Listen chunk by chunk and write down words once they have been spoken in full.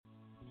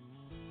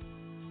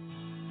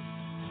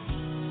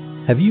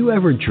Have you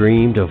ever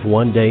dreamed of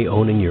one day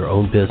owning your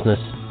own business,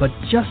 but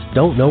just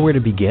don't know where to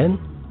begin?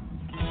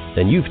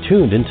 Then you've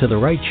tuned into the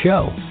right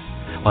show.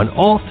 On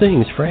All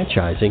Things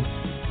Franchising,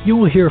 you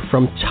will hear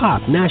from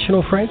top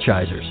national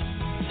franchisers,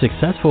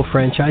 successful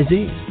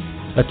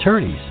franchisees,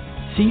 attorneys,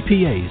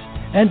 CPAs,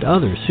 and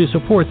others who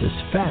support this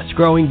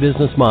fast-growing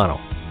business model.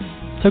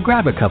 So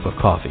grab a cup of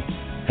coffee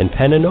and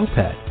pen and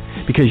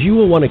notepad, because you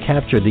will want to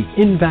capture the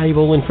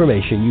invaluable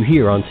information you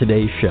hear on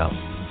today's show.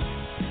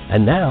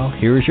 And now,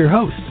 here is your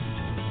host,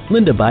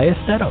 Linda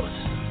Ballesteros.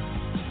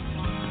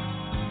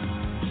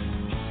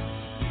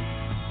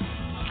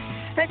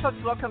 Hey folks,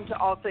 welcome to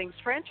All Things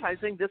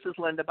Franchising. This is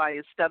Linda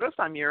Ballesteros.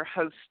 I'm your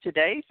host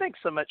today. Thanks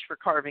so much for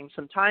carving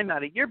some time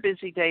out of your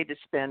busy day to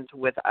spend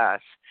with us.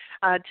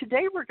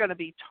 Today we're going to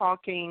be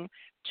talking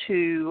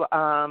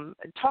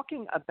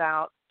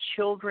about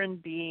children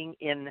being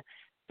in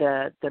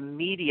the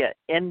media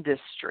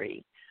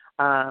industry.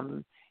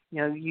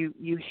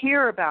 You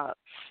hear about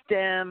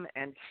STEM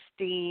and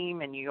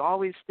STEAM, and you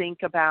always think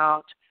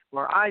about,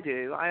 or I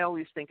do, I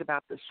always think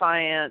about the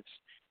science,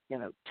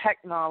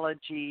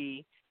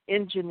 technology,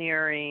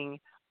 engineering,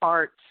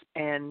 arts,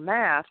 and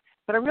math,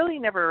 but I really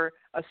never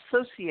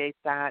associate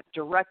that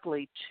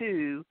directly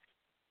to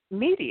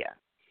media.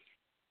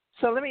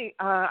 So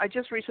I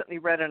just recently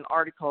read an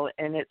article,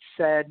 and it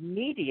said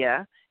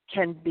media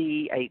can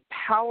be a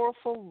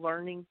powerful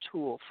learning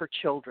tool for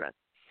children,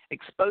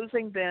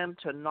 exposing them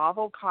to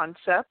novel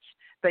concepts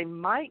they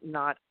might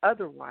not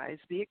otherwise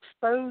be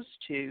exposed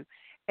to,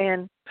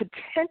 and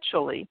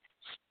potentially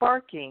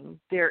sparking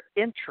their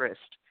interest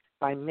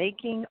by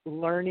making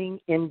learning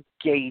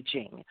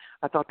engaging.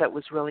 I thought that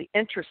was really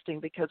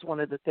interesting, because one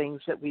of the things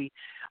that we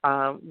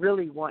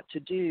really want to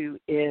do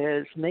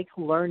is make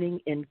learning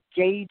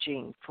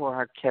engaging for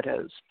our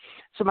kiddos.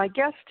 So my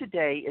guest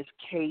today is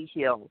Kay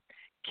Hill.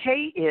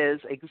 Kay is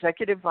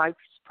Executive Vice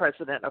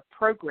President of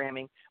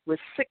Programming with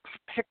 6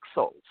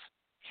 Pixels.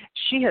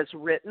 She has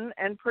written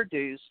and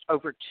produced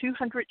over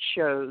 200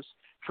 shows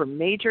for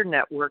major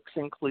networks,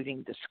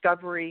 including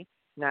Discovery,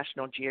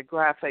 National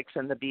Geographics,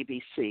 and the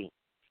BBC.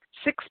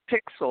 6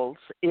 Pixels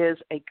is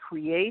a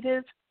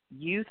creative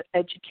youth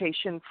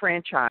education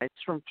franchise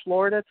from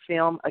Florida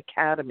Film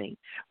Academy,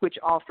 which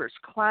offers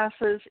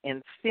classes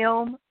in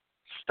film,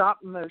 stop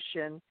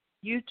motion,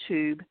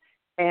 YouTube,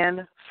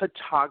 and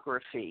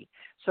photography.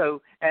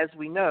 So as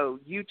we know,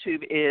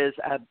 YouTube is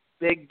a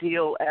big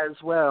deal as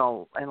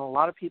well, and a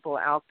lot of people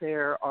out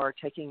there are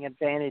taking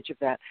advantage of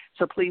that.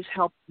 So please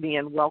help me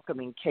in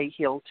welcoming Kay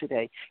Hill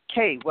today.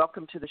 Kay,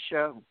 welcome to the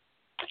show.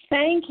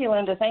 Thank you,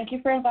 Linda. Thank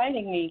you for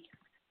inviting me.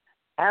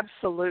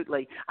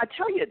 Absolutely. I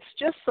tell you, it's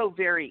just so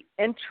very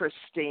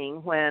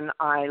interesting when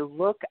I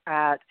look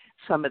at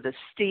some of the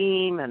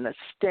STEAM and the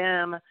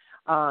STEM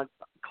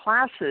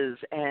classes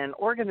and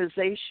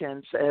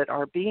organizations that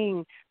are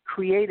being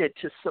created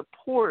to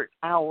support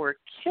our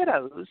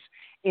kiddos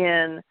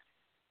in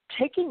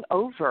taking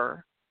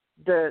over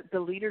the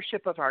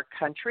leadership of our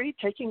country,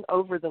 taking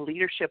over the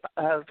leadership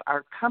of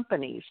our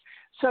companies.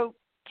 So,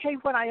 Kay,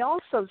 what I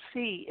also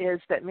see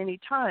is that many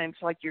times,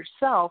 like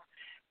yourself,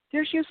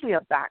 there's usually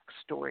a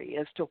backstory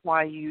as to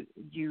why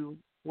you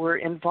were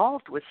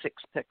involved with 6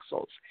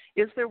 Pixels.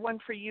 Is there one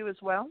for you as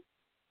well?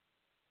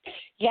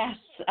 Yes,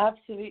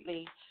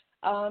 absolutely.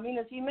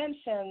 As you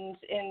mentioned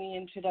in the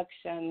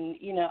introduction,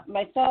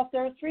 myself,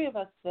 there are 3 of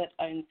us that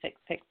own 6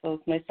 Pixels,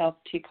 myself,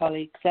 2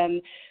 colleagues,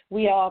 and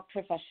we are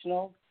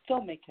professional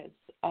filmmakers.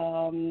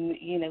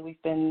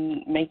 We've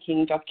been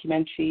making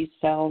documentaries,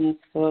 films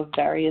for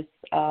various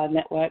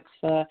networks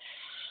for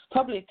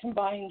probably a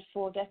combined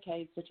 4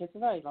 decades, which is a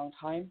very long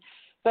time.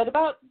 But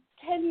about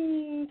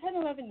 10,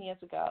 11 years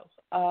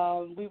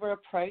ago, we were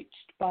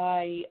approached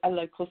by a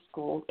local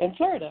school in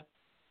Florida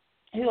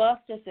who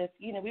asked us if,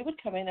 we would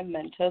come in and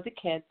mentor the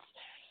kids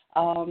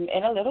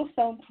in a little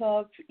film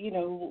club,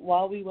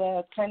 while we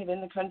were kind of in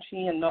the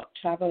country and not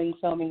traveling,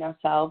 filming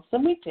ourselves.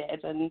 And we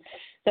did. And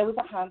there was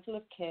a handful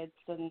of kids.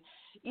 And,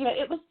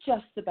 it was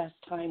just the best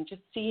time,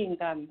 just seeing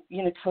them,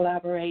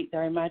 collaborate,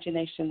 their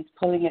imaginations,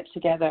 pulling it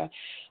together.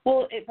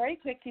 Well, it very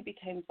quickly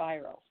became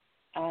viral.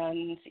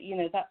 And,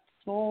 that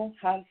small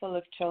handful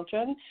of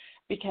children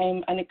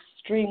became an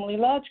extremely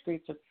large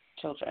group of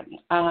children.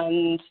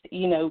 And,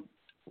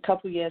 a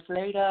couple of years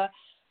later,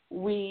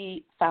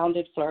 we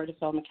founded Florida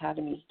Film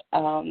Academy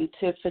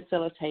to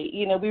facilitate.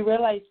 We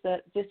realized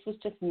that this was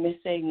just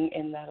missing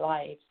in their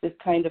lives, this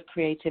kind of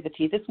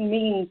creativity, this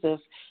means of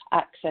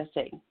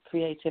accessing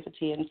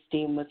creativity and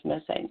STEAM was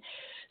missing.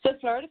 So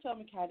Florida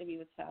Film Academy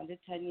was founded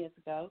 10 years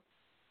ago.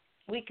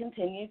 We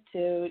continued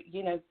to,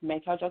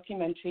 make our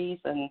documentaries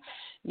and,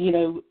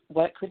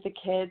 work with the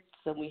kids,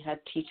 and we had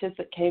teachers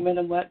that came in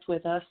and worked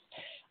with us.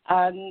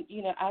 And,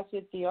 as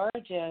with the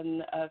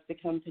origin of the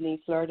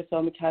company, Florida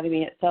Film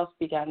Academy itself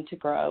began to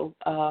grow.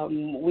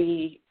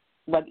 We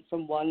went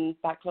from 1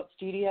 backlot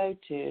studio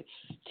to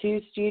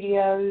 2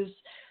 studios.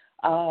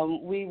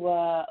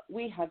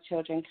 We had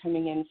children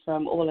coming in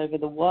from all over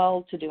the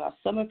world to do our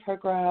summer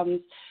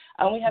programs.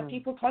 And we have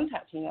people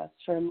contacting us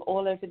from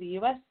all over the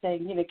U.S.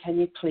 saying, can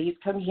you please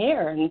come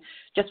here and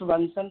just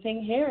run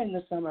something here in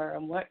the summer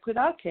and work with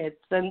our kids?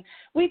 And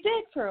we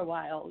did for a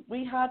while.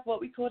 We had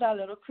what we called our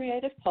little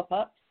creative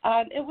pop-up,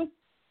 and it was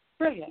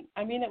brilliant.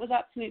 I mean, it was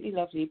absolutely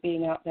lovely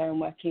being out there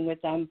and working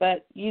with them,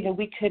 but,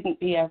 we couldn't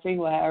be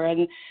everywhere,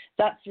 and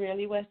that's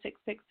really where Six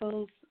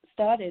Pixels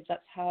started.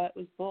 That's how it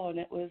was born.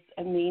 It was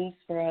a means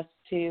for us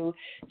to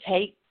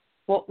take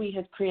what we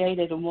had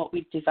created and what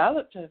we've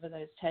developed over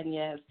those 10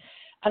 years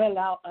and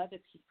allow other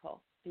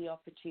people the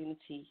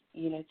opportunity,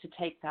 to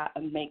take that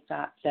and make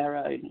that their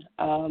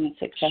own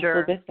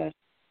successful business.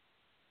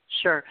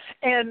 Sure.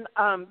 And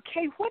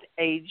Kay, what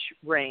age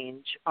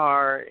range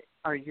are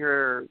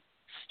your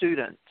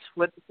students?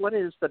 What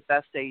is the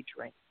best age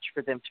range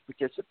for them to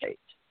participate?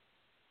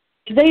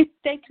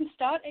 They can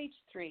start age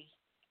 3.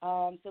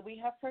 So we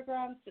have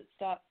programs that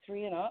start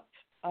 3 and up,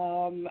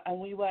 and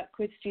we work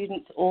with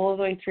students all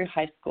the way through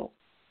high school.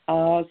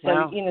 Wow.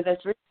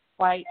 There's really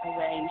quite a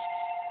range,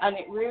 and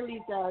it really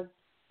does.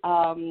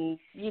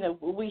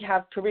 We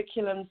have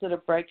curriculums that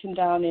are broken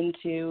down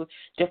into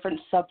different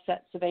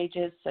subsets of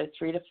ages, so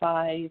 3 to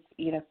 5,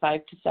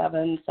 5 to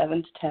 7,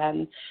 7 to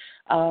 10.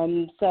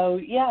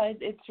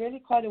 It's really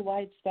quite a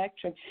wide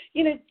spectrum.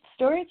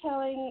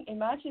 Storytelling,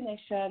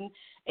 imagination,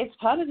 it's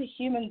part of the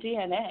human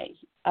DNA.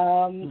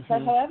 So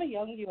however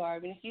young you are,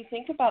 if you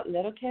think about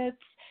little kids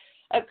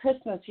at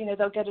Christmas,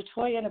 they'll get a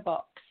toy in a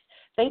box.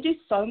 They do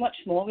so much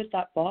more with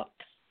that box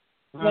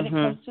when it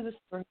comes to the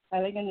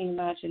storytelling and the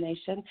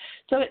imagination.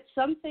 So it's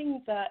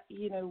something that,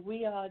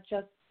 we are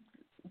just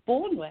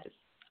born with.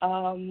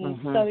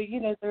 So,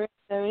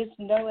 there is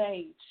no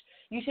age.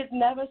 You should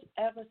never,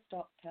 ever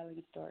stop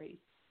telling stories.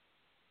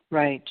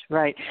 Right.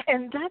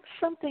 And that's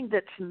something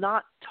that's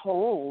not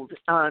taught,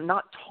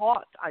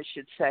 I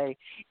should say,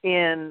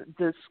 in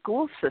the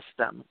school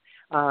system.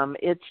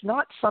 It's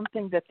not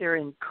something that they're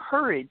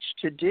encouraged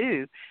to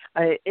do.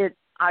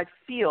 I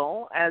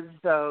feel as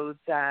though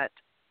that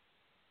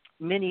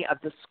many of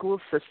the school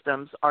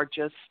systems are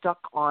just stuck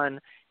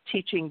on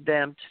teaching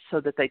them so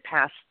that they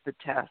pass the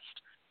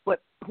test.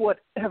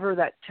 Whatever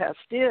that test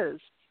is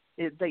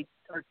they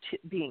are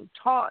being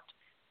taught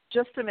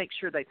just to make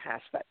sure they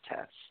pass that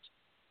test.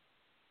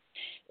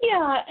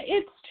 Yeah,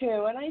 it's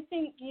true. And I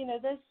think,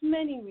 there's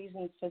many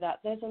reasons for that.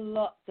 There's a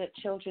lot that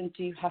children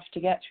do have to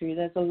get through.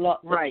 There's a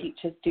lot that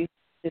teachers do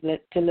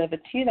deliver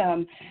to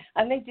them,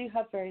 and they do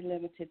have very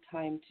limited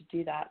time to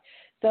do that.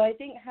 So I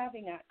think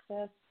having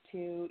access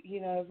to,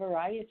 a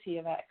variety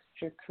of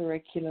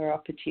extracurricular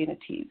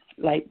opportunities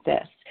like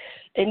this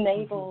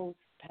enables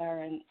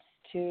parents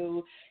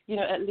to,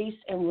 at least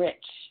enrich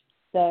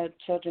their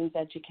children's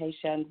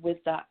education with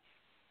that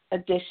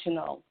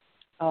additional,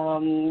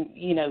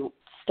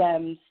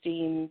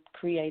 STEM,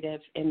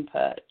 creative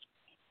input.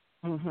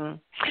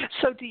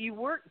 So do you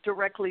work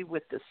directly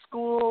with the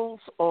schools,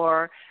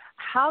 or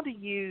how do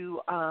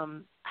you,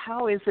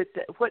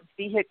 what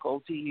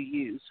vehicle do you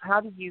use?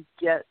 How do you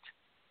get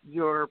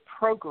your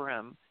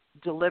program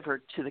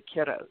delivered to the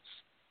kiddos?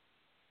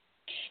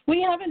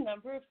 We have a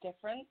number of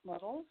different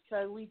models.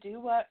 So we do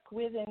work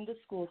within the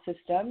school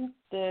system.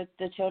 The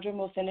children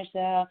will finish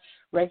their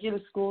regular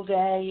school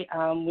day.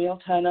 We'll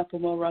turn up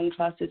and we'll run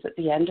classes at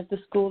the end of the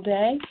school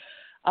day.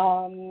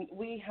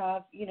 We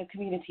have,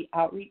 community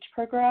outreach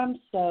programs.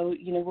 So,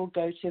 we'll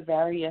go to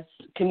various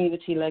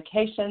community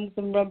locations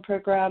and run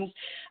programs.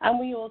 And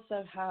we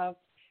also have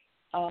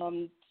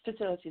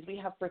facilities. We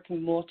have brick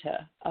and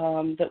mortar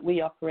that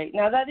we operate.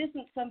 Now, that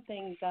isn't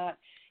something that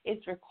is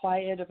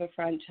required of a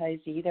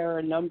franchisee. There are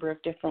a number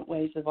of different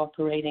ways of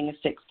operating a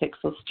Six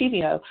Pixel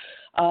studio,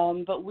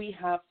 but we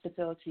have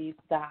facilities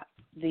that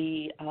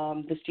the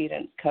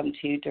students come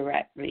to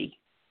directly.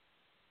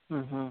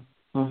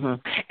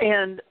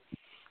 And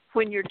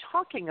when you're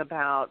talking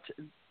about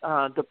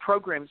the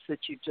programs that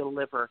you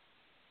deliver,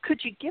 could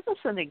you give us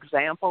an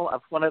example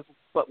of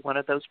what one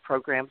of those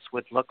programs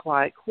would look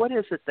like? What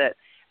is it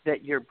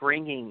that you're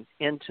bringing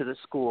into the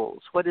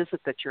schools? What is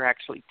it that you're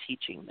actually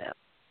teaching them?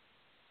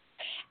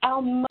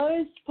 Our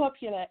most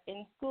popular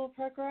in-school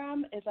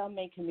program is our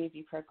Make a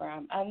Movie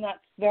program, and that's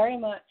very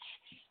much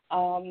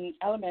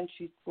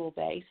elementary school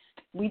based.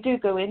 We do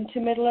go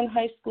into middle and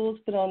high schools,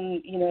 but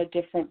on a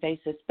different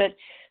basis. But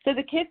so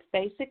the kids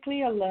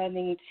basically are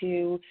learning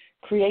to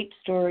create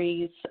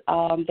stories.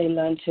 They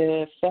learn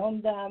to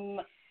film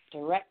them,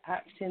 direct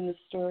act in the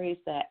stories.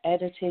 They're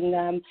editing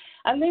them,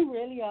 and they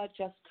really are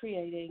just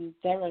creating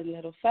their own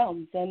little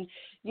films. And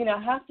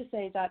I have to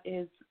say that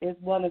is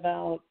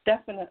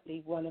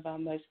definitely one of our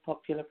most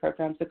popular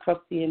programs across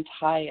the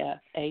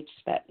entire age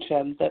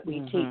spectrum that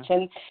we teach.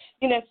 And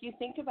if you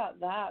think about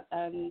that,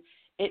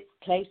 it's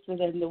placed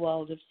within the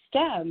world of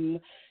STEM.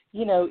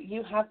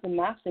 You have the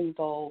math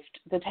involved,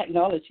 the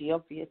technology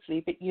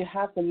obviously, but you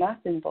have the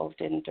math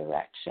involved in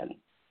direction.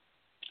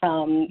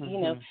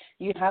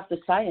 You have the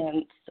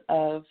science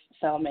of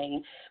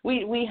filming.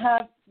 We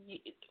have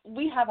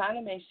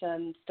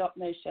animation, stop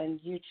motion,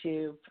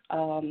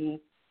 YouTube,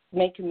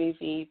 make a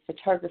movie,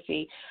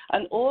 photography,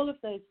 and all of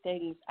those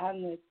things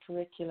and those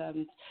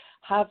curriculums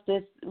have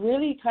this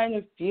really kind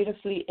of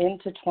beautifully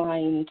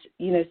intertwined,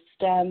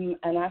 STEM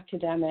and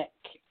academic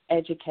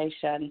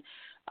education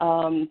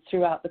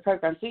throughout the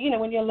program. So,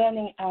 when you're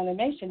learning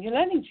animation, you're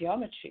learning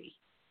geometry.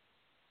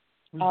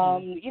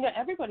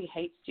 Everybody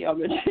hates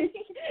geometry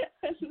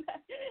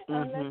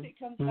unless it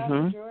comes down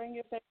to drawing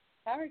your favorite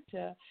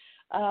character.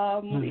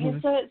 So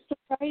it's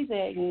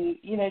surprising,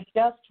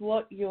 just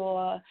what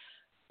you're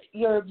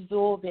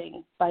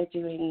absorbing by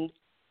doing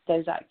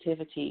those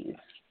activities.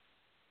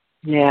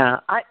 Yeah,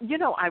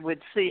 I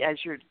would see, as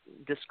you're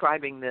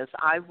describing this,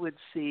 I would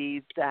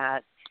see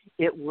that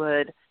it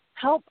would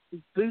help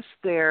boost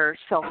their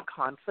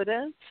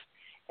self-confidence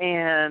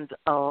and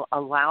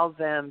allow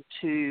them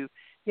to,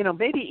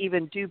 maybe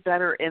even do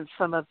better in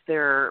some of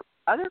their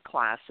other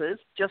classes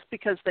just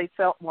because they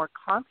felt more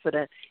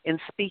confident in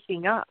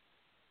speaking up.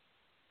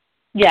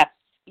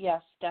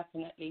 Yes,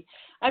 definitely.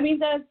 I mean,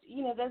 there's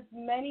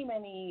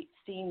many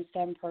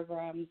STEM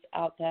programs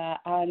out there,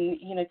 and,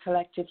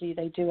 collectively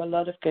they do a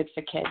lot of good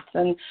for kids.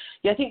 And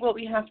I think what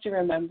we have to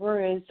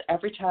remember is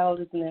every child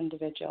is an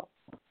individual,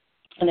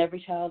 and every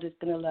child is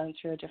going to learn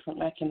through a different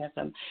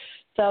mechanism.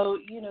 So,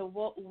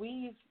 what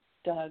we've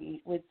done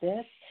with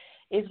this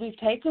is we've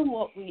taken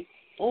what we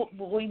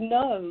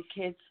know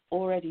kids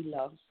already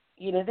love.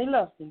 They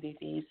love the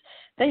movies.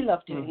 They love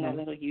doing their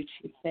little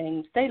YouTube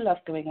things. They love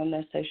going on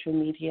their social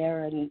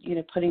media and,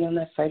 putting on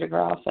their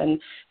photograph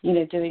and,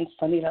 doing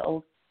funny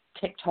little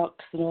TikToks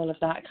and all of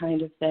that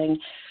kind of thing.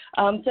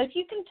 So if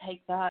you can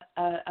take that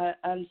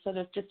and sort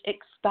of just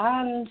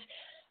expand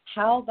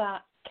how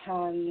that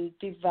can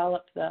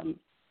develop them,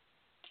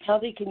 how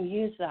they can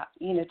use that,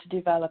 to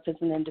develop as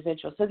an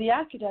individual. So the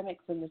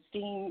academics and the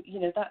STEAM,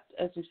 that,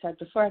 as we've said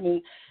before, I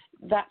mean,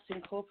 that's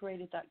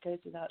incorporated, that goes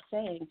without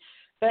saying.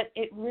 But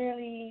it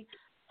really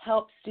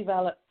helps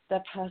develop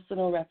their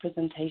personal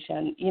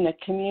representation,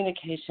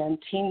 communication,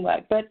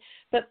 teamwork. But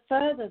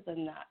further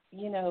than that,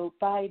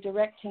 by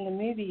directing a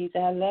movie,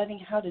 they're learning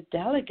how to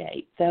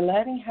delegate. They're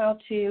learning how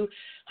to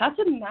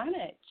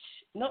manage,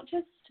 not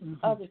just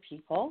other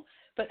people,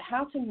 but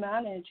how to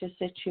manage a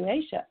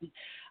situation.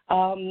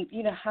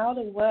 How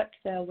to work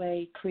their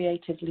way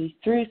creatively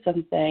through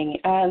something.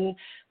 And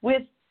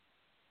with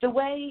the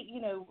way,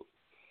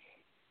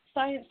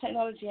 science,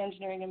 technology,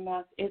 engineering, and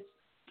math is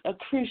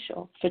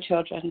crucial for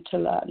children to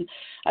learn,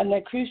 and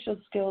they're crucial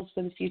skills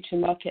for the future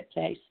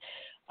marketplace.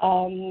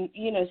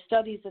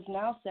 Studies have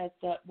now said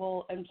that,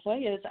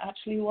 employers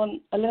actually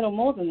want a little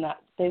more than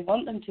that. They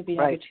want them to be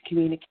able to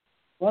communicate,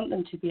 want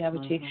them to be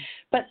able to,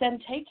 but then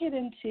take it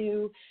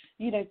into,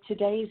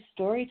 today's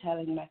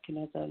storytelling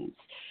mechanisms.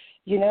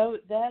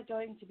 They're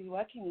going to be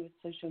working with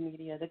social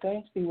media. They're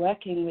going to be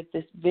working with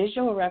this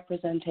visual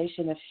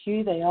representation of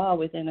who they are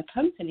within a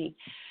company.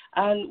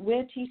 And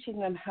we're teaching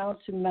them how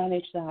to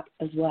manage that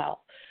as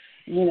well,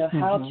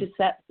 how to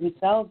set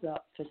themselves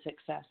up for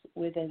success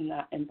within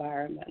that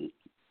environment.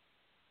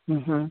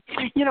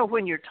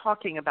 When you're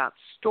talking about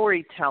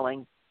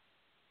storytelling,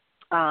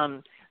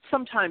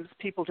 sometimes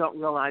people don't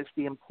realize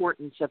the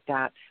importance of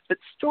that. But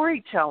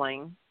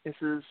storytelling, this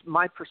is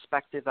my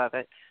perspective of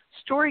it,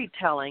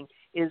 storytelling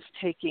is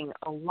taking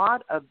a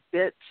lot of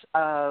bits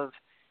of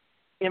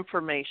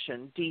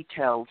information,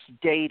 details,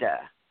 data,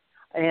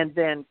 and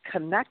then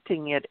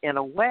connecting it in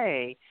a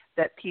way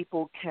that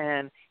people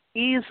can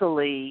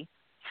easily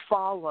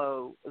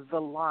follow the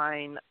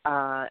line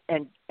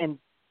and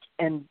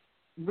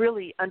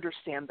really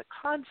understand the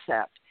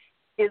concept.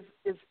 Is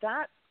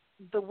that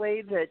the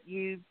way that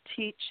you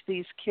teach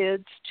these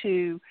kids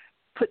to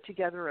put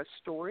together a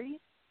story?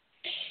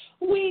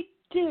 We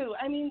do.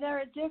 I mean, there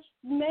are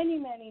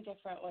many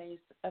different ways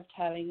of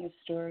telling a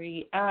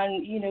story.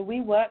 And,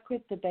 we work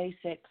with the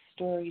basic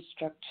story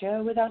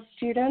structure with our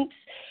students.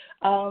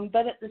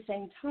 But at the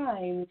same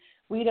time,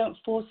 we don't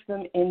force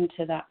them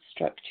into that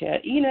structure.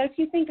 If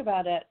you think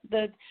about it,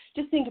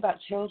 just think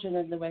about children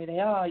and the way they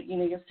are.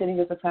 You're sitting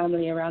as a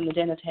family around the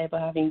dinner table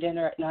having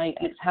dinner at night,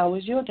 and it's, how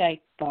was your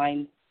day?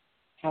 Fine.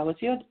 How was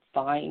your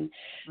fine?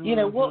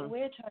 What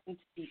we're trying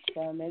to teach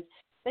them is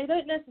they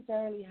don't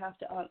necessarily have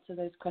to answer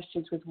those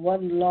questions with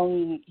one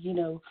long,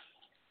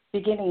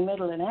 beginning,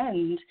 middle, and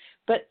end,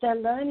 but they're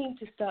learning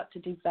to start to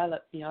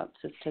develop the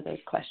answers to those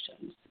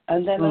questions.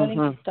 And they're learning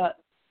to start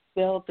to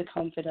build the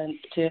confidence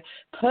to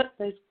put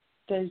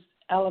those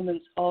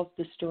elements of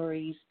the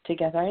stories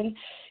together. And,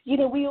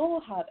 we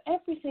all have,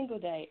 every single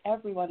day,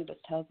 every one of us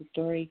tells a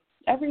story.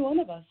 Every one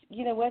of us,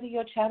 whether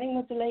you're chatting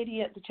with the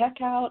lady at the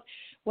checkout,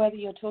 whether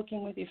you're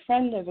talking with your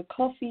friend over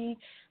coffee,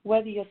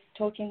 whether you're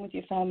talking with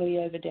your family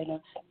over dinner,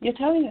 you're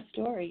telling a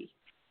story.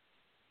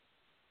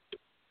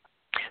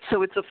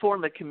 So it's a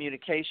form of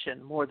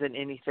communication more than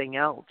anything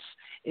else,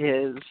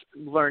 is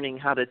learning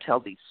how to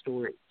tell these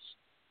stories.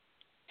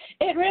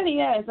 It really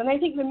is. And I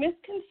think the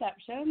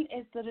misconception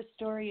is that a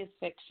story is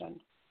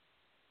fiction.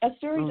 A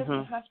story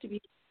doesn't have to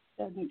be,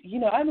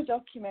 I'm a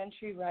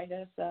documentary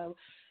writer, so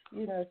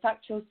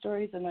factual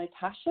stories are my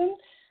passion.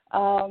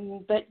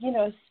 But,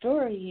 a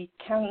story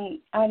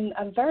can,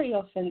 and very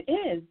often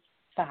is,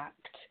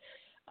 fact.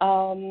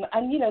 And,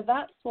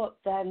 that's what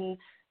then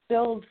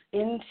builds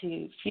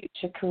into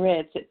future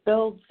careers. It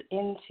builds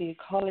into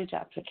college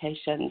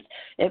applications.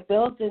 It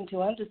builds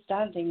into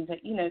understanding that,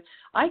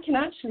 I can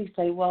actually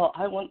say, well,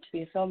 I want to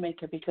be a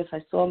filmmaker because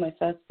I saw my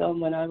first film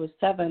when I was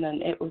 7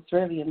 and it was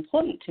really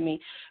important to me.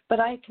 But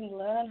I can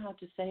learn how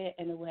to say it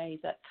in a way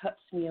that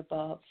cuts me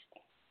above.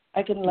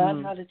 I can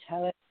learn how to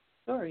tell a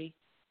story.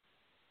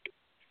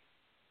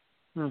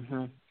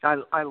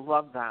 I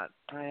love that.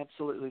 I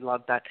absolutely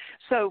love that.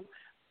 So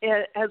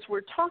as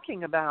we're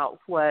talking about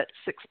what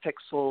 6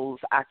 Pixels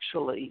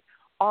actually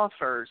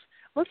offers,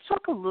 let's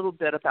talk a little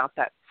bit about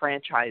that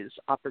franchise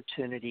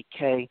opportunity,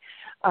 Kay.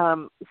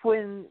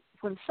 When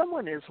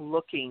someone is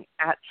looking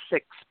at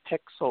 6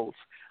 Pixels,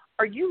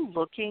 are you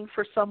looking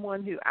for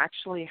someone who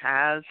actually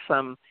has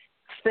some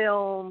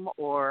film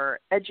or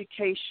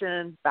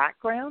education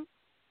background?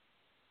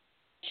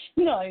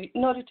 No,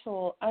 not at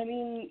all. I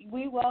mean,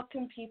 we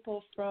welcome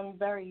people from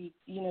very,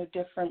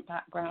 different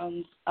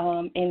backgrounds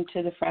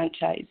into the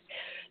franchise.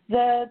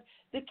 The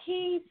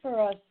key for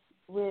us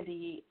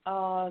really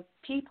are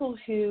people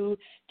who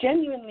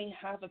genuinely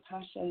have a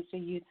passion for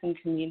youth and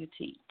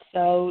community.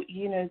 So,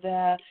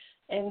 they're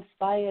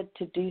inspired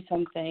to do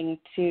something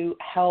to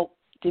help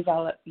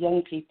develop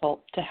young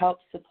people, to help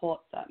support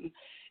them,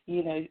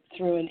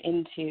 through and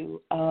into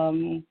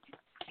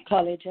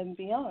college and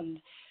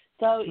beyond.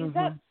 So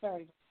that's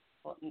very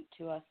important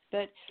to us.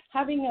 But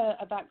having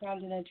a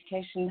background in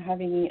education,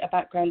 having a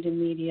background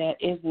in media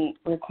isn't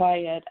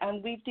required.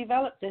 And we've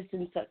developed this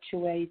in such a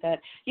way that,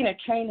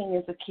 training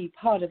is a key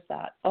part of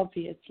that,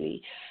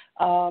 obviously.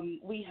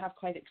 We have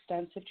quite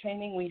extensive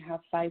training. We have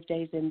 5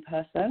 days in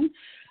person.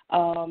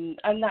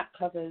 And that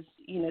covers,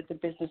 the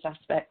business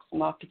aspects,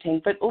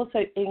 marketing, but also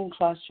in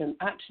classroom,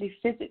 actually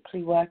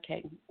physically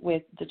working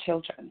with the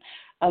children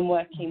and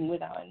working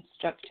with our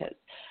instructors.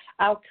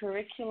 Our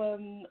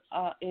curriculum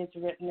is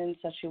written in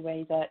such a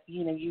way that,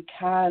 you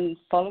can,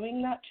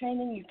 following that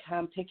training, you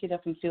can pick it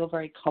up and feel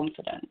very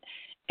confident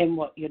in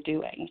what you're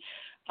doing.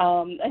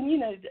 And,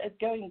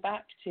 going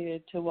back to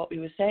what we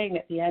were saying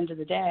at the end of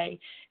the day,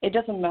 it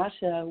doesn't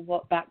matter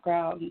what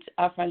background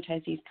our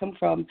franchisees come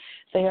from.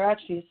 They are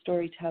actually a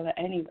storyteller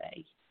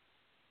anyway.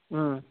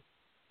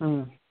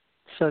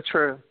 So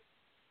true.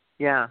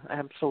 Yeah,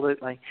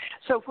 absolutely.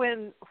 So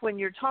when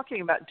you're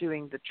talking about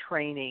doing the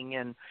training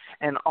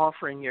and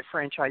offering your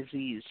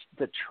franchisees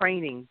the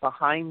training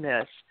behind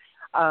this,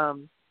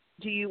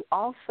 do you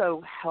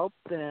also help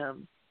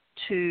them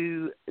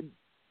to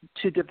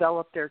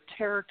develop their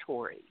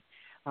territory?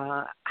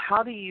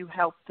 How do you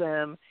help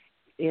them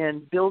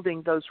in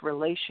building those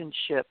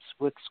relationships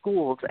with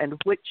schools, and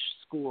which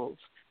schools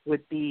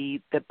would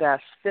be the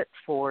best fit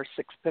for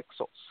 6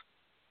 Pixels?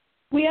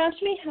 We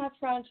actually have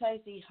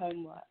franchisee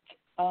homework.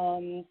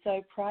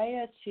 So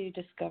prior to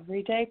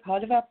Discovery Day,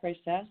 part of our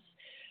process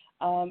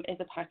is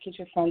a package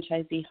of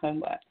franchisee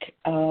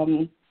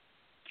homework.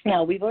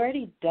 Now, we've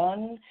already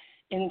done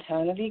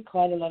internally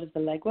quite a lot of the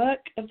legwork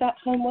of that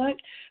homework,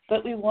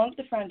 but we want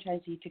the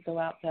franchisee to go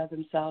out there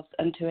themselves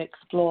and to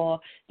explore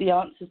the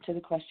answers to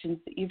the questions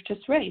that you've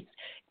just raised.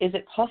 Is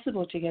it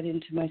possible to get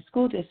into my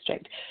school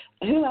district?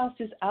 Who else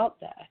is out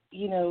there?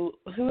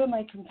 Who are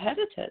my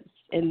competitors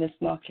in this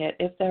market,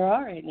 if there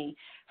are any?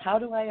 How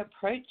do I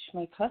approach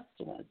my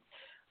customers?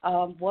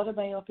 What are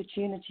my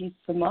opportunities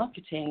for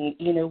marketing?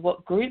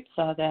 What groups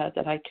are there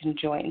that I can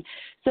join?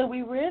 So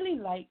we really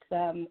like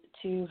them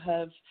to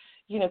have,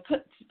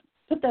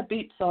 put their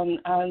boots on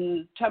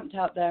and jumped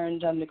out there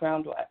and done the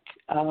groundwork,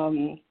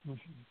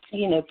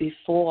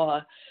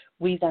 before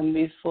we then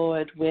move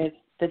forward with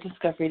the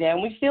Discovery Day.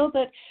 And we feel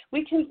that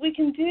we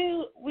can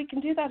do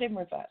that in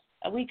reverse.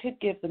 We could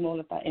give them all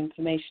of that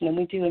information, and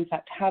we do, in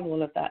fact, have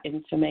all of that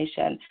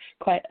information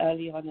quite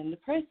early on in the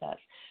process.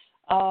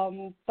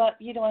 But,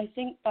 I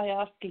think by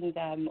asking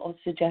them or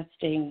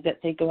suggesting that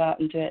they go out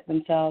and do it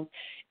themselves,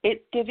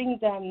 it's giving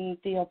them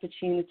the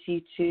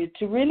opportunity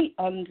to really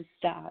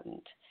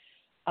understand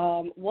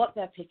what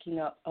they're picking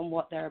up and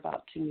what they're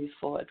about to move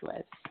forward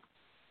with.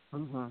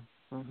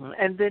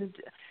 And then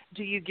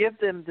do you give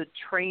them the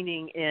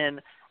training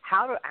in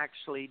how to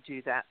actually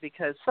do that?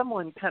 Because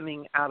someone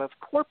coming out of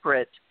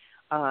corporate,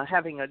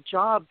 having a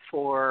job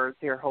for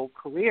their whole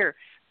career,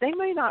 they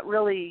may not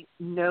really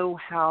know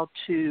how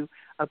to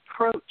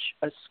approach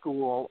a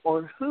school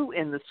or who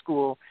in the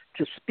school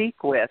to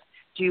speak with.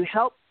 Do you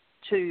help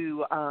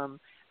to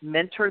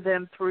mentor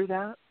them through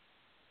that?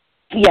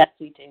 Yes,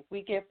 we do.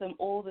 We give them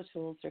all the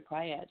tools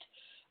required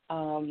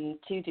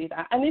to do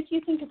that. And if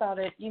you think about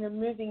it,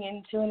 moving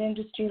into an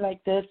industry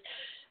like this,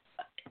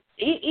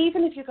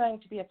 even if you're going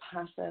to be a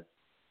passive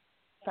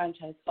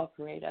franchise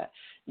operator,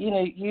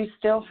 you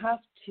still have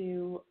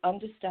to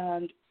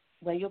understand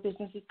where your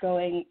business is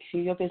going, who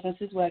your business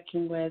is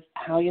working with,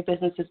 how your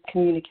business is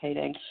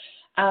communicating.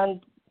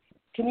 And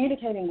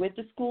communicating with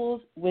the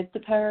schools, with the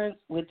parents,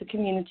 with the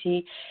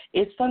community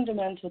is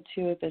fundamental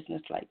to a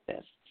business like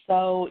this.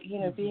 So,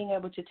 being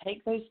able to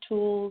take those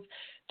tools,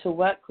 to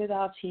work with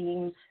our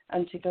team,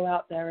 and to go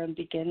out there and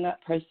begin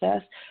that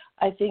process,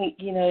 I think,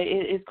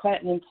 it is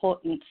quite an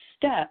important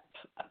step,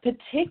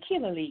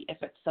 particularly if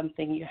it's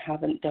something you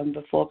haven't done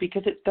before,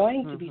 because it's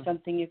going to be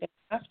something you're going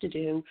to have to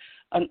do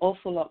an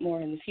awful lot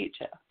more in the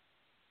future.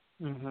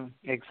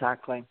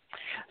 Exactly.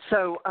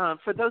 So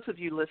for those of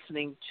you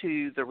listening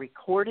to the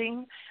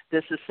recording,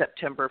 this is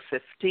September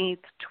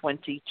 15th,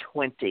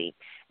 2020.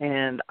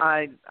 And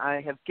I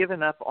have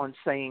given up on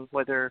saying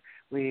whether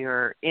we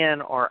are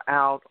in or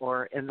out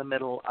or in the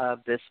middle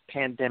of this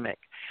pandemic.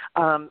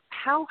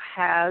 How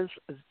has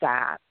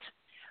that,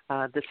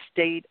 the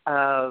state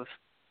of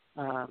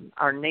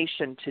our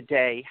nation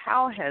today,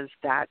 how has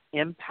that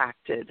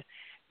impacted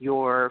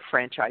your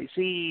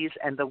franchisees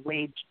and the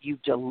way you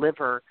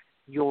deliver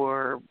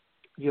your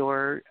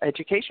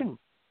education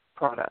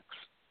products?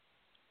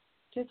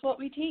 Just what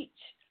we teach.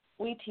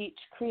 We teach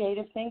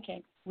creative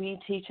thinking. We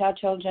teach our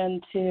children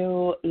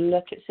to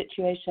look at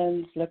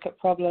situations, look at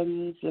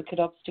problems, look at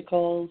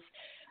obstacles,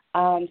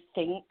 and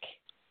think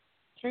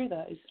through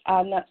those.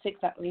 And that's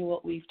exactly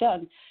what we've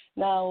done.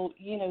 Now,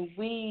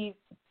 we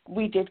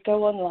did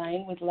go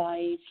online with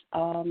live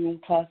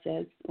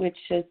classes, which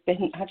has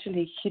been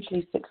actually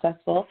hugely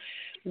successful.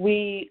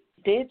 We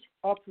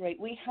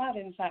have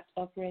in fact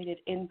operated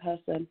in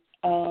person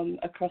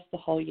across the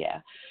whole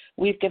year.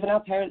 We've given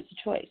our parents a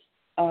choice.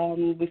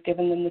 We've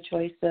given them the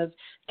choice of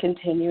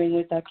continuing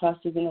with their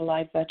classes in a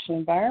live virtual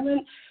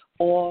environment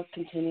or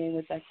continuing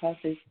with their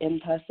classes in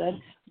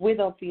person, with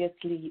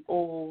obviously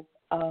all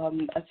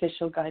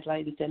official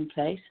guidelines in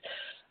place.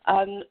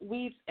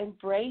 We've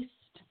embraced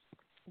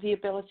the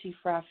ability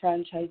for our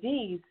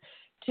franchisees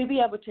to be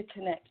able to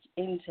connect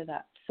into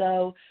that.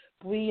 So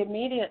we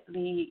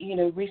immediately,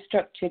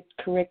 restructured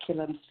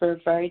curriculums for a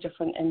very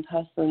different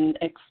in-person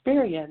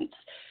experience.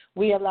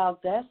 We allowed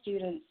their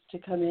students to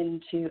come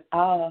into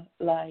our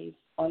live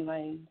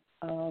online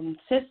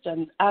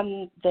systems,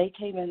 and they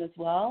came in as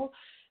well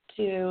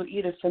to,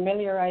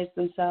 familiarize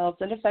themselves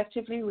and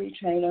effectively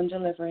retrain on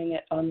delivering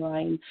it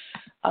online.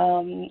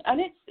 And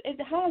it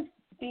has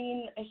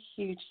been a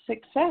huge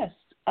success.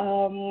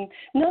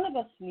 None of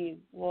us knew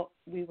what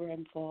we were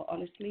in for,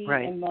 honestly.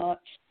 Right. In March,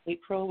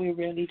 April, we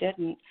really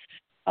didn't.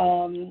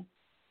 And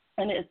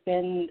it's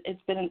been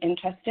an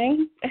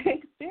interesting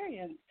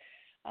experience.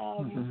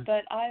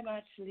 But I'm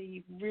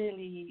actually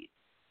really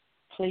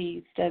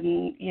pleased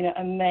and,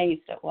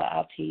 amazed at what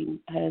our team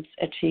has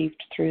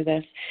achieved through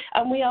this.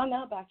 And we are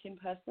now back in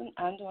person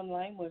and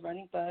online. We're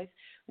running both.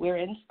 We're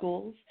in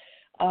schools,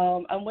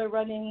 and we're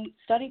running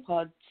study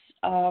pods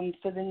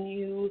for the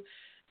new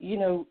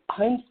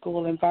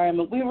homeschool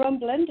environment. We run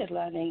blended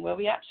learning where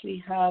we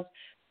actually have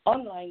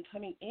online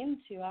coming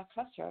into our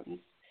classrooms.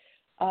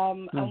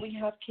 And we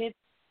have kids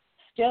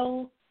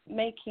still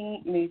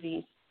making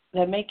movies.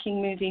 They're making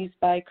movies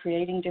by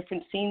creating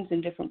different scenes in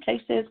different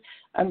places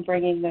and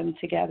bringing them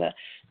together.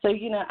 So,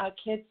 our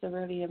kids are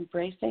really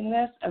embracing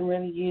this and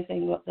really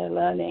using what they're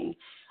learning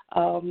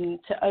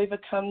to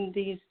overcome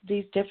these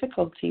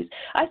difficulties.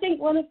 I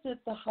think one of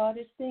the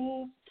hardest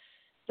things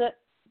that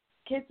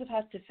kids have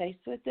had to face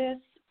with this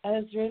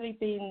has really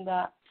been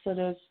that sort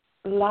of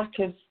lack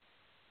of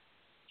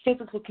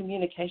physical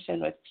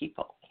communication with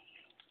people.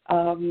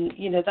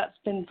 That's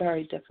been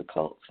very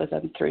difficult for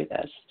them through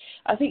this.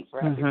 I think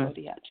for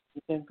everybody, actually,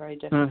 it's been very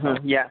difficult.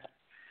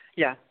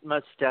 Yeah,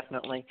 most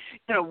definitely.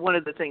 One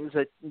of the things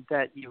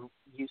that you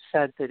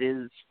said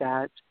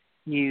that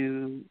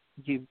you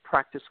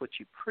practice what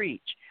you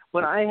preach.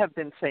 What I have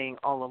been saying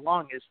all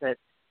along is that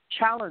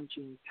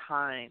challenging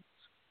times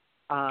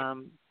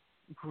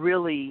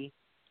really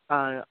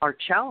are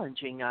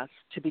challenging us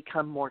to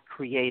become more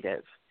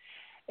creative.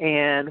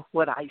 And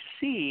what I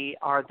see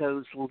are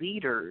those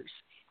leaders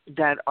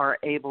that are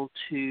able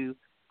to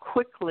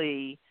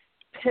quickly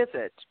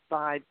pivot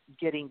by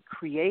getting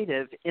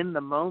creative in the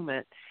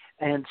moment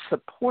and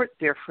support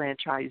their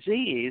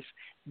franchisees.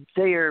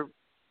 They're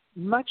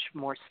much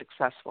more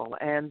successful,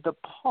 and the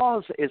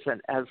pause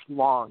isn't as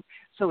long.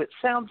 So it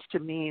sounds to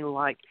me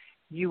like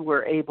you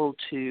were able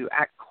to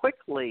act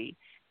quickly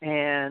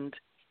and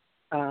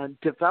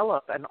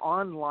develop an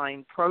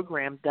online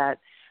program that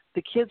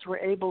the kids were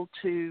able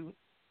to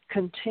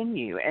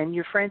continue, and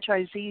your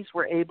franchisees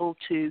were able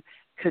to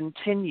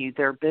continue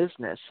their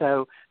business.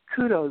 So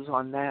kudos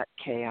on that,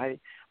 Kay.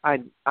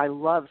 I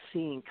love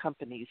seeing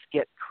companies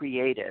get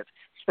creative,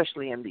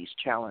 especially in these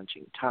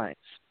challenging times.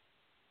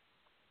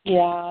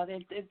 Yeah,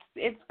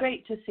 it's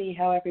great to see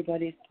how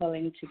everybody's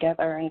pulling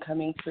together and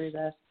coming through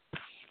this.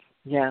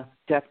 Yeah,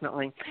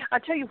 definitely. I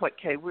tell you what,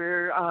 Kay,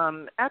 we're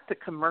at the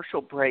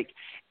commercial break,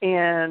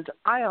 and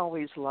I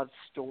always love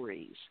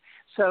stories.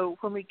 So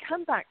when we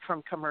come back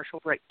from commercial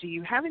break, do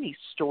you have any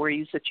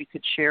stories that you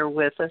could share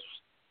with us?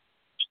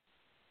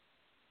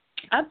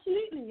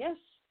 Absolutely, yes.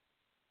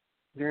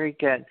 Very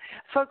good.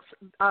 Folks,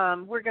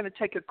 we're going to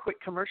take a quick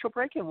commercial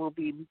break, and we'll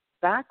be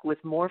back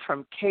with more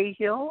from Kay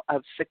Hill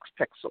of 6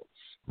 Pixels.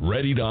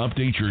 Ready to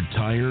update your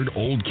tired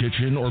old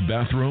kitchen or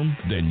bathroom?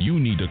 Then you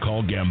need to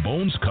call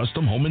Gambone's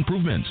Custom Home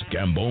Improvements.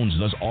 Gambone's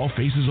does all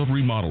phases of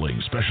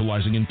remodeling,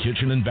 specializing in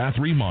kitchen and bath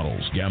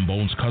remodels.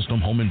 Gambone's Custom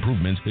Home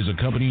Improvements is a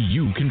company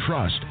you can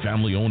trust.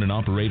 Family owned and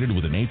operated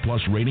with an A+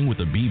 rating with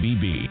the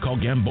BBB. Call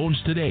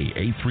Gambone's today,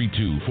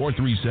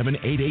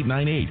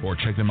 832-437-8898, or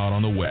check them out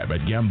on the web at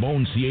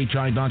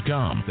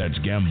GamboneCHI.com. That's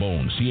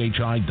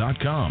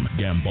GamboneCHI.com.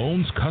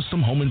 Gambone's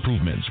Custom Home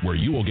Improvements, where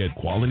you will get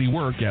quality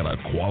work at a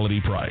quality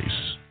price.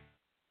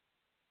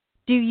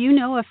 Do you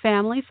know a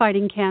family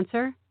fighting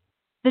cancer?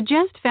 The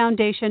Jest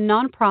Foundation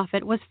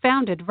nonprofit was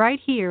founded right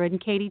here in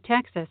Katy,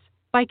 Texas,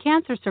 by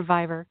cancer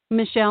survivor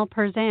Michelle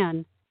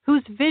Perzan,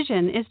 whose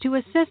vision is to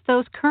assist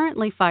those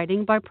currently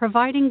fighting by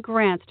providing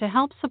grants to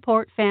help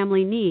support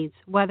family needs,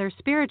 whether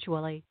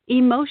spiritually,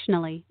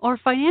 emotionally, or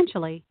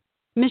financially.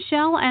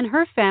 Michelle and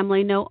her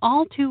family know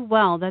all too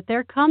well that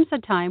there comes a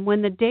time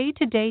when the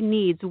day-to-day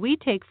needs we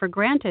take for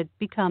granted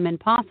become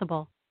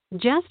impossible.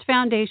 Jest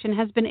Foundation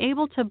has been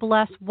able to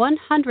bless 100%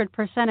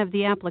 of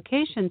the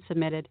applications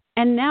submitted,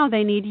 and now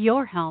they need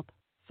your help.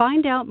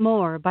 Find out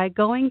more by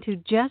going to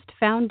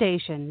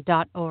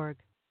justfoundation.org.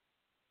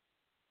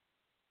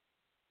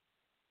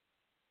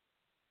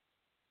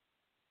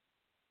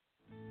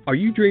 Are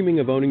you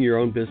dreaming of owning your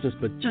own business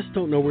but just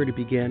don't know where to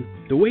begin?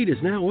 The wait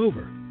is now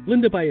over.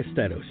 Linda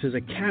Ballesteros is a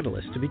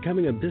catalyst to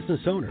becoming a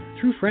business owner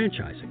through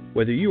franchising.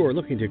 Whether you are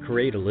looking to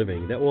create a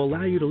living that will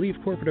allow you to leave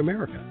corporate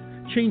America,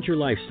 change your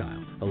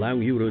lifestyle,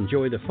 allowing you to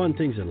enjoy the fun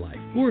things in life,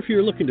 or if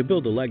you're looking to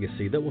build a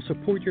legacy that will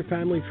support your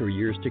family for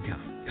years to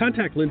come.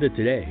 Contact Linda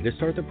today to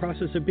start the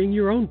process of being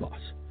your own boss.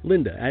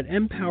 Linda at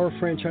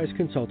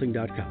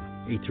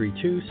MpowerFranchiseConsulting.com,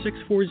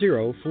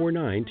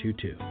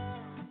 832-640-4922.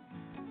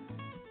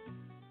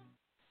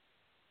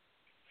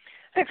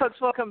 Hey,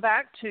 folks, welcome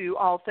back to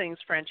All Things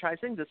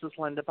Franchising. This is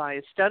Linda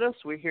Ballesteros.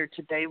 We're here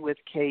today with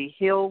Kay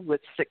Hill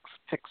with 6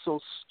 Pixels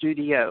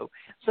Studio.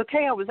 So,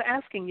 Kay, I was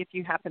asking if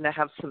you happen to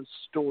have some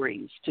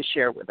stories to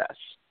share with us.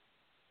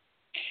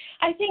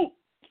 I think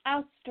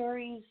our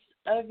stories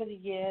over the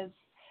years,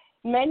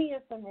 many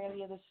of them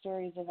really are the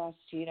stories of our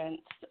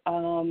students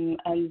and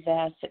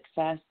their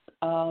success.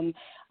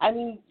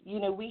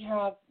 We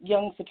have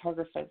young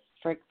photographers,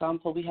 for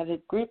example. We had a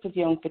group of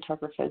young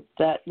photographers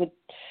that would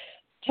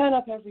turn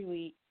up every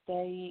week.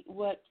 They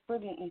worked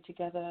brilliantly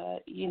together.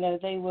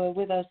 They were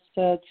with us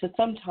for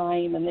some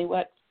time, and they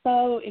worked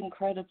so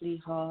incredibly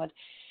hard.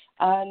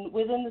 And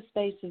within the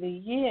space of a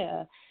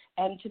year,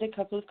 entered a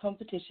couple of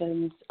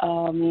competitions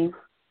to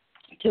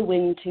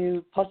win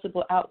 2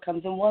 possible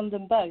outcomes, and won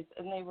them both.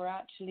 And they were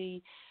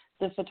actually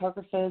the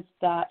photographers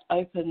that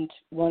opened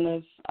one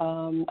of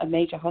a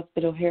major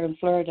hospital here in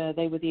Florida.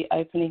 They were the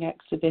opening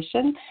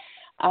exhibition.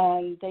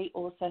 And they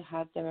also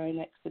had their own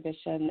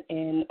exhibition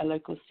in a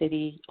local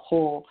city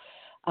hall.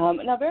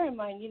 Now, bear in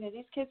mind,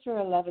 these kids were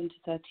 11 to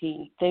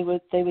 13. They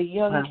were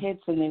young kids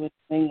when they were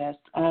doing this,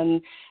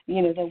 and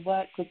their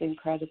work was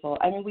incredible.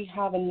 I mean, we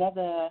have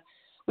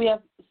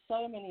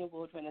so many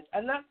award winners,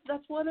 and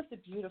that's one of the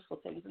beautiful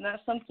things, and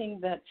that's something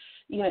that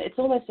it's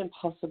almost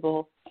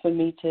impossible for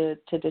me to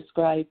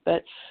describe.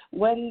 But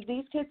when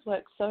these kids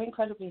work so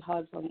incredibly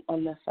hard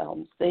on their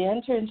films, they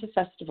enter into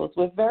festivals.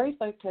 We're very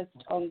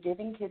focused on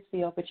giving kids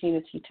the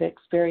opportunity to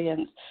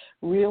experience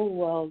real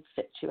world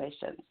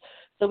situations.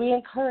 So we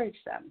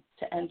encourage them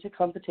to enter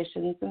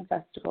competitions and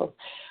festivals.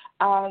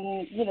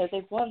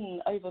 They've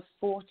won over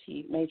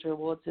 40 major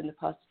awards in the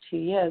past 2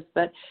 years.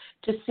 But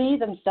to see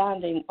them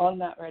standing on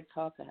that red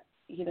carpet,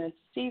 to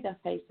see their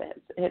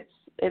faces,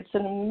 it's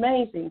an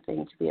amazing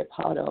thing to be a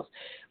part of.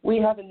 We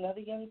have another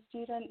young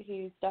student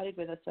who started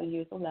with us when he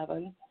was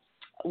 11,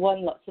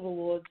 won lots of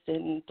awards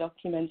in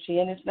documentary,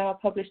 and is now a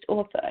published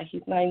author.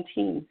 He's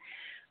 19.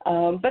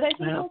 But I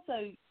think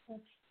also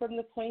from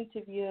the point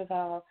of view of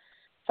our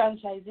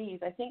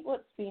franchisees, I think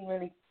what's been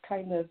really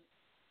kind of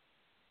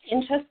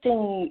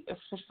interesting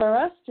for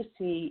us to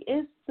see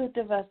is the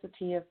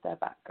diversity of their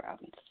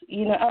backgrounds.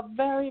 Our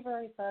very,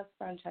 very first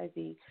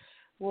franchisee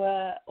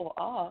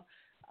are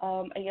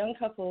a young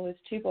couple with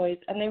 2 boys,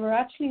 and they were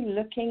actually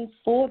looking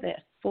for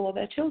this for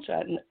their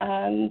children,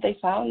 and they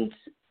found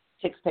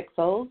 6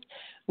 Pixels.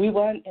 We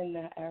weren't in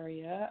their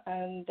area,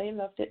 and they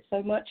loved it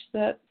so much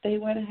that they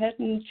went ahead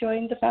and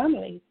joined the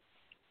family.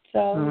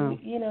 So,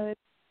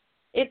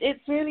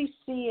 it's really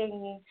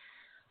seeing.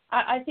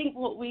 I think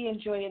what we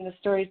enjoy in the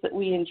stories that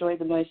we enjoy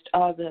the most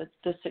are the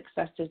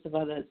successes of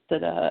others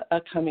that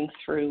are coming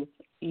through,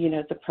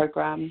 the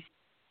program.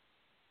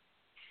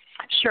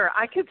 Sure.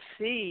 I could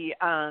see,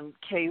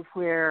 Kay,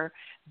 where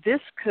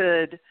this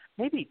could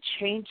maybe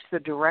change the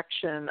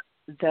direction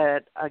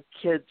that a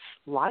kid's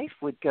life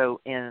would go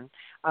in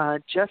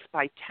just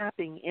by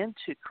tapping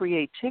into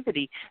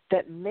creativity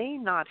that may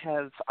not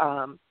have,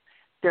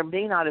 there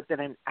may not have been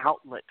an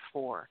outlet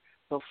for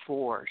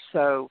before.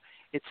 So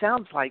it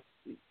sounds like,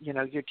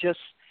 you're just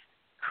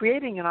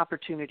creating an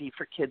opportunity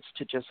for kids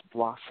to just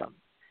blossom.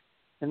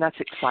 And that's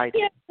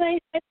exciting. Yeah, I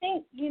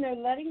think,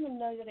 letting them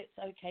know that it's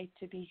okay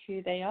to be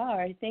who they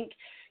are. I think,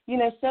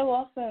 so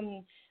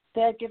often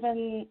they're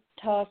given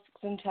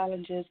tasks and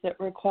challenges that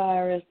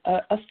require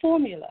a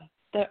formula,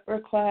 that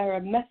require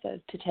a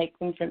method to take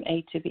them from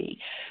A to B.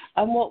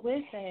 And what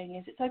we're saying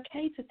is it's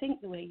okay to think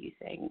the way you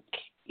think.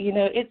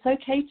 It's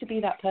okay to be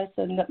that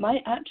person that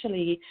might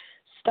actually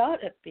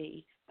start at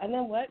B and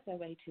then work their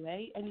way to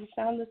A, and you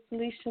found the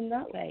solution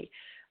that way.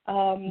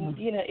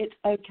 It's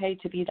okay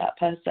to be that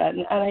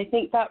person. And I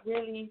think that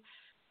really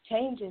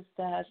changes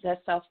their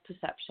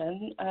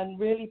self-perception and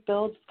really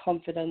builds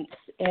confidence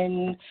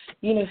in,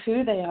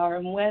 who they are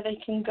and where they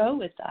can go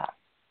with that.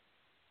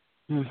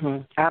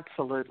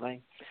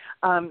 Absolutely.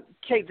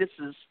 Kate, this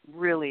is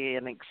really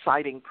an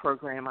exciting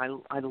program.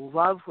 I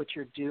love what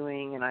you're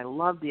doing, and I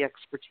love the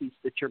expertise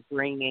that you're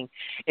bringing.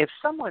 If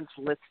someone's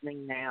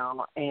listening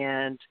now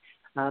and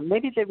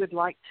maybe they would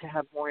like to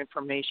have more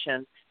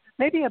information,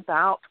 maybe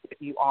about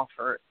what you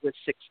offer with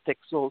 6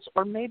 Pixels,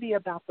 or maybe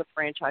about the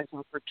franchise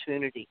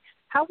opportunity,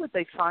 how would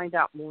they find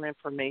out more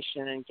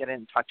information and get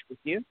in touch with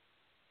you?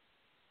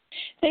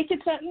 They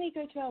could certainly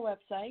go to our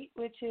website,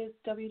 which is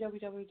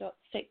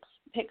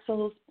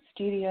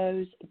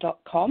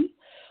www.6pixelsstudios.com,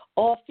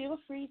 or feel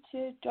free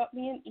to drop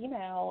me an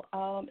email.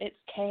 It's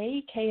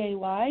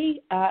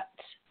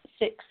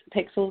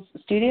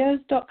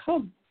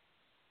kay@6pixelsstudios.com.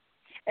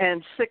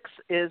 And 6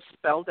 is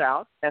spelled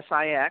out,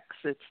 S-I-X.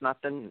 It's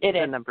not the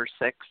number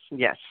 6.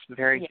 Yes,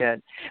 very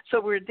good.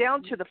 So we're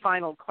down to the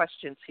final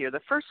questions here.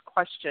 The first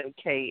question,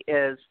 Kay,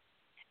 is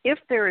if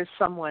there is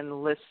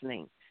someone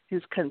listening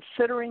who's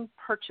considering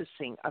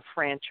purchasing a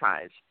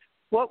franchise,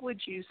 what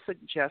would you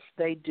suggest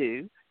they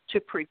do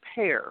to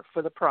prepare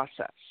for the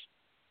process?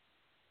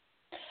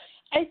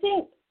 I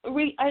think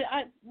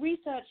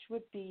research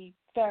would be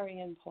very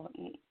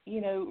important.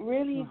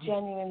 Really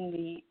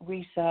genuinely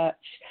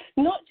research,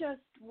 not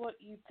just what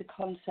the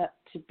concept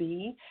to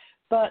be,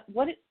 but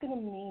what it's going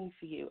to mean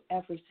for you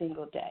every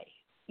single day.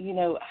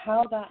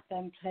 How that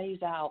then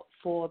plays out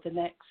for the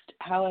next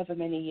however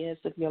many years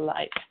of your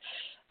life.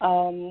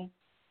 So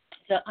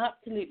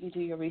absolutely do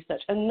your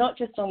research, and not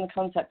just on the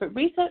concept, but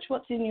research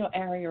what's in your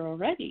area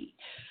already.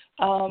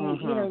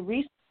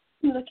 Research,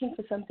 looking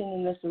for something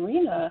in this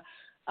arena.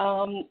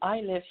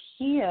 I live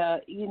here,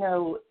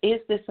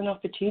 is this an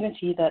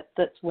opportunity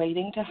that's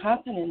waiting to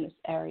happen in this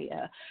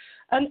area?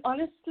 And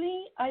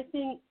honestly, I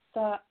think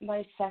that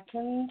my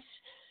second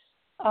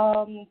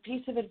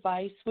piece of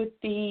advice would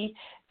be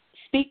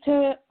speak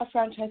to a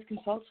franchise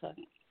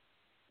consultant.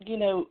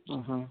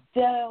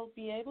 They'll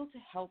be able to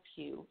help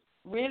you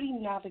really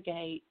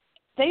navigate.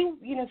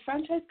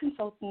 Franchise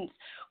consultants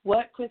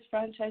work with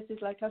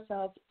franchises like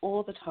ourselves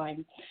all the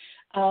time,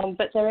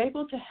 but they're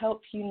able to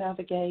help you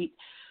navigate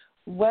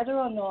whether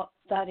or not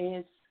that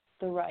is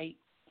the right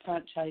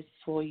franchise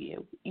for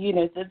you.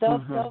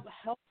 They'll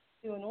help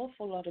do an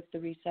awful lot of the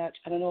research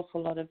and an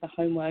awful lot of the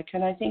homework,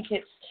 and I think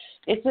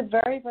it's a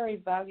very, very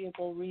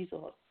valuable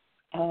resource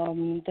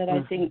that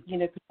I think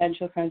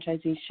potential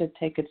franchisees should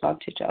take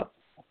advantage of.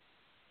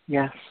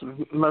 Yes,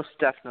 most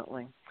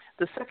definitely.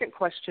 The second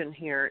question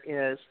here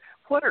is,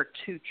 what are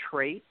 2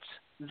 traits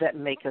that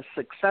make a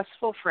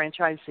successful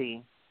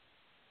franchisee?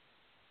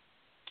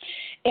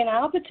 In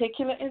our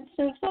particular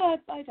instance, I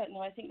don't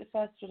know. I think the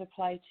first would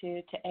apply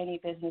to any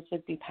business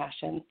would be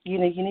passion. You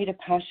need a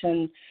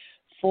passion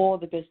for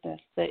the business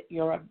that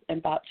you're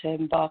about to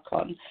embark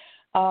on.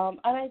 And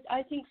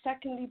I think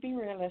secondly, be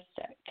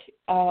realistic.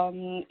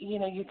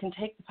 You can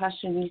take the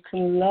passion, you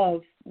can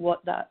love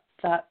what that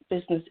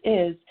business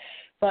is,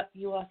 but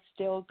you are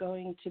still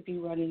going to be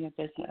running a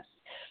business.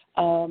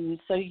 So,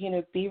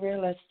 be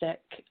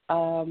realistic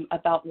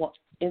about what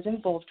is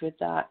involved with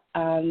that,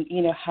 and,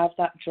 have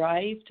that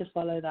drive to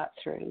follow that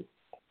through.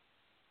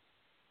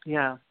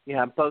 Yeah,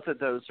 both of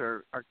those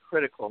are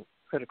critical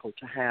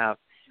to have.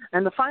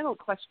 And the final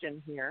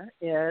question here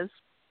is,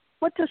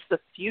 what does the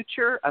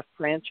future of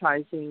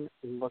franchising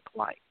look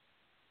like?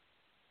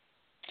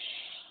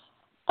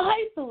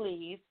 I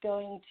believe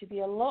going to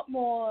be a lot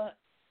more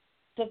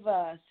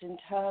diverse in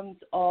terms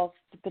of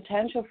the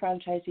potential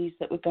franchisees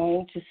that we're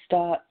going to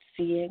start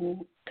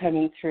seeing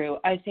coming through.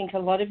 I think a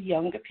lot of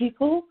younger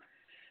people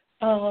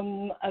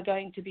are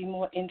going to be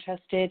more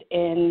interested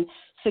in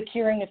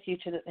securing a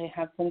future that they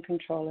have some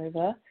control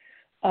over.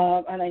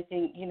 And I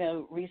think,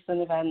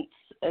 recent events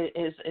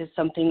is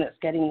something that's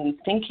getting them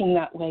thinking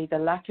that way. The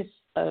lack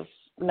of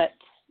let's,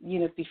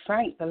 be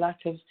frank, the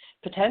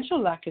potential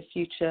lack of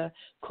future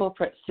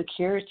corporate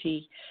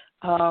security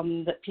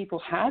that people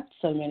had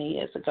so many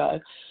years ago,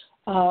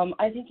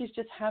 I think is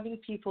just having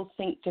people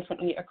think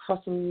differently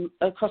across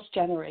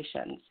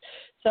generations.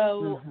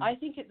 So I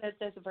think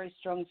there's a very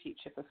strong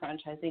future for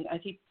franchising. I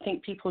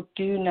think people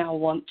do now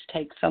want to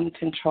take some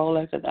control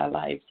over their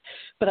lives,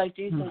 but I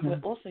do think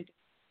we're also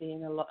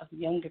seeing a lot of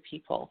younger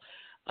people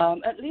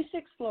at least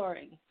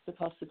exploring the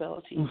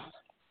possibilities.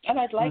 And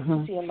I'd like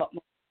to see a lot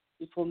more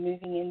people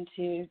moving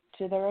into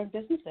their own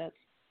businesses.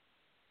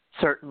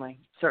 Certainly.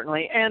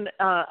 And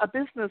a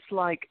business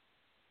like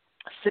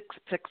 6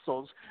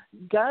 Pixels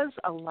does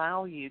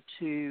allow you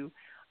to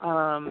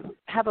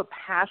have a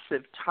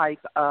passive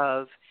type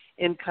of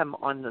income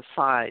on the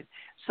side.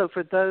 So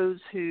for those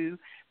who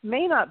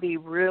may not be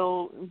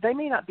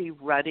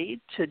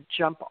ready to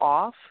jump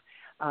off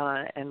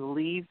and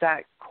leave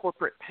that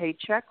corporate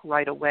paycheck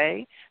right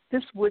away,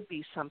 this would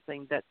be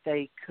something that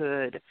they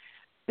could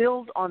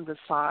build on the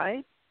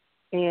side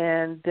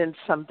and then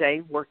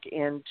someday work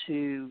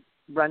into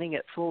running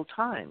it full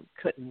time,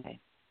 couldn't they?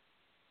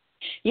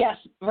 Yes,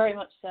 very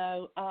much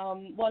so.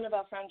 One of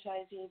our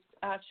franchisees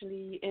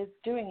actually is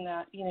doing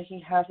that. You know,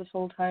 he has a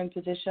full-time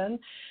position,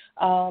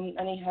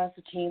 and he has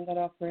a team that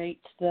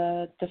operates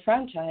the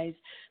franchise.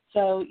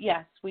 So,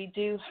 yes, we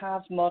do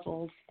have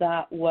models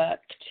that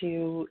work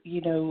to,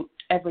 you know,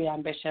 every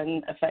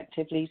ambition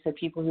effectively. So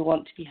people who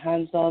want to be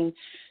hands-on,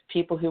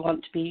 people who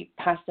want to be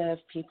passive,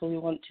 people who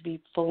want to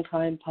be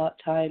full-time,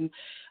 part-time.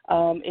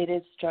 It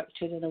is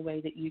structured in a way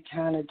that you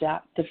can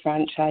adapt the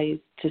franchise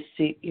to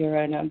suit your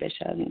own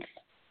ambitions.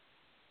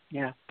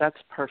 Yeah,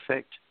 that's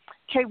perfect.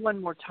 Okay,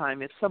 one more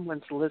time. If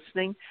someone's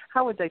listening,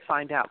 how would they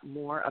find out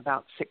more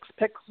about 6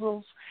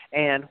 Pixels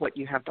and what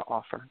you have to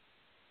offer?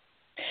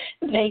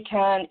 They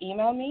can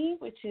email me,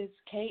 which is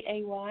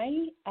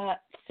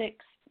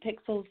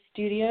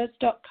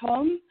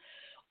kay@6pixelstudios.com,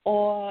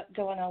 or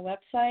go on our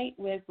website.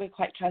 We're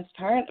quite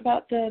transparent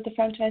about the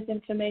franchise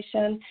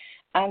information,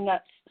 and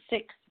that's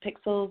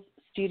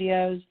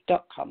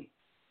 6pixelstudios.com.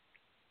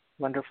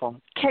 Wonderful.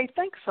 Kay,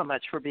 thanks so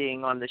much for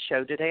being on the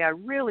show today. I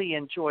really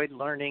enjoyed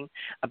learning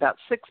about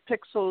 6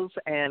 Pixels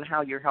and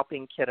how you're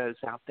helping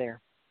kiddos out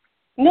there.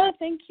 No,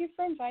 thank you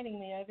for inviting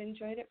me. I've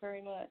enjoyed it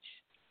very much.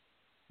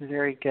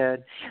 Very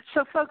good.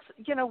 So, folks,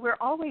 you know, we're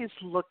always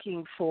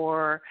looking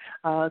for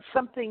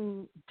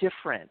something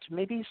different,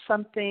 maybe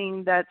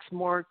something that's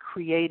more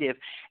creative.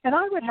 And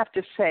I would have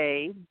to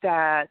say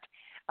that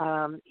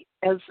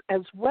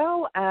as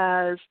well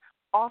as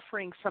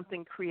offering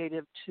something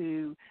creative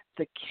to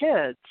the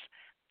kids,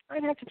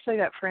 I'd have to say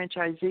that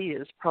franchisee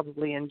is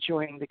probably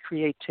enjoying the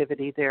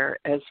creativity there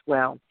as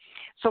well.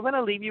 So I'm going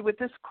to leave you with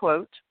this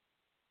quote.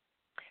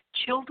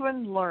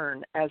 Children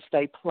learn as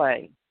they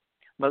play.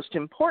 Most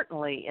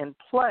importantly, in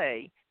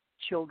play,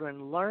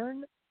 children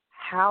learn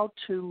how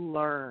to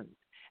learn.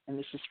 And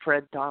this is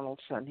Fred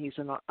Donaldson. He's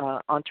an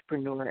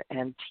entrepreneur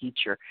and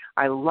teacher.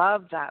 I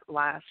love that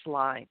last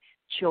line.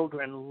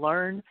 Children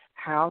learn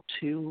how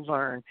to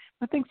learn.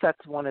 I think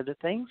that's one of the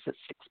things that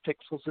 6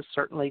 Pixels is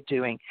certainly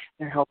doing.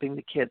 They're helping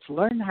the kids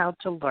learn how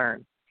to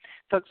learn.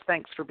 Folks,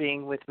 thanks for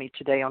being with me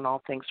today on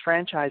All Things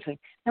Franchising,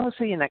 and we'll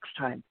see you next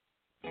time.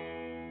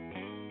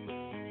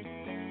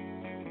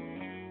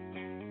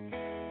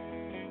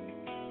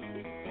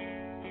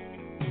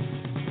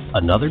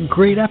 Another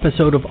great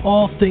episode of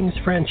All Things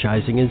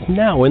Franchising is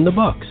now in the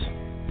books.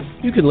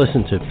 You can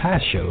listen to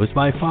past shows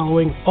by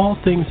following All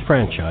Things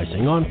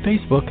Franchising on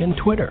Facebook and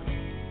Twitter.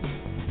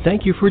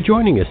 Thank you for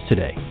joining us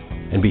today,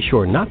 and be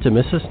sure not to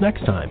miss us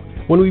next time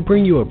when we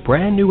bring you a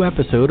brand new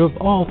episode of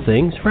All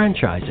Things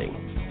Franchising.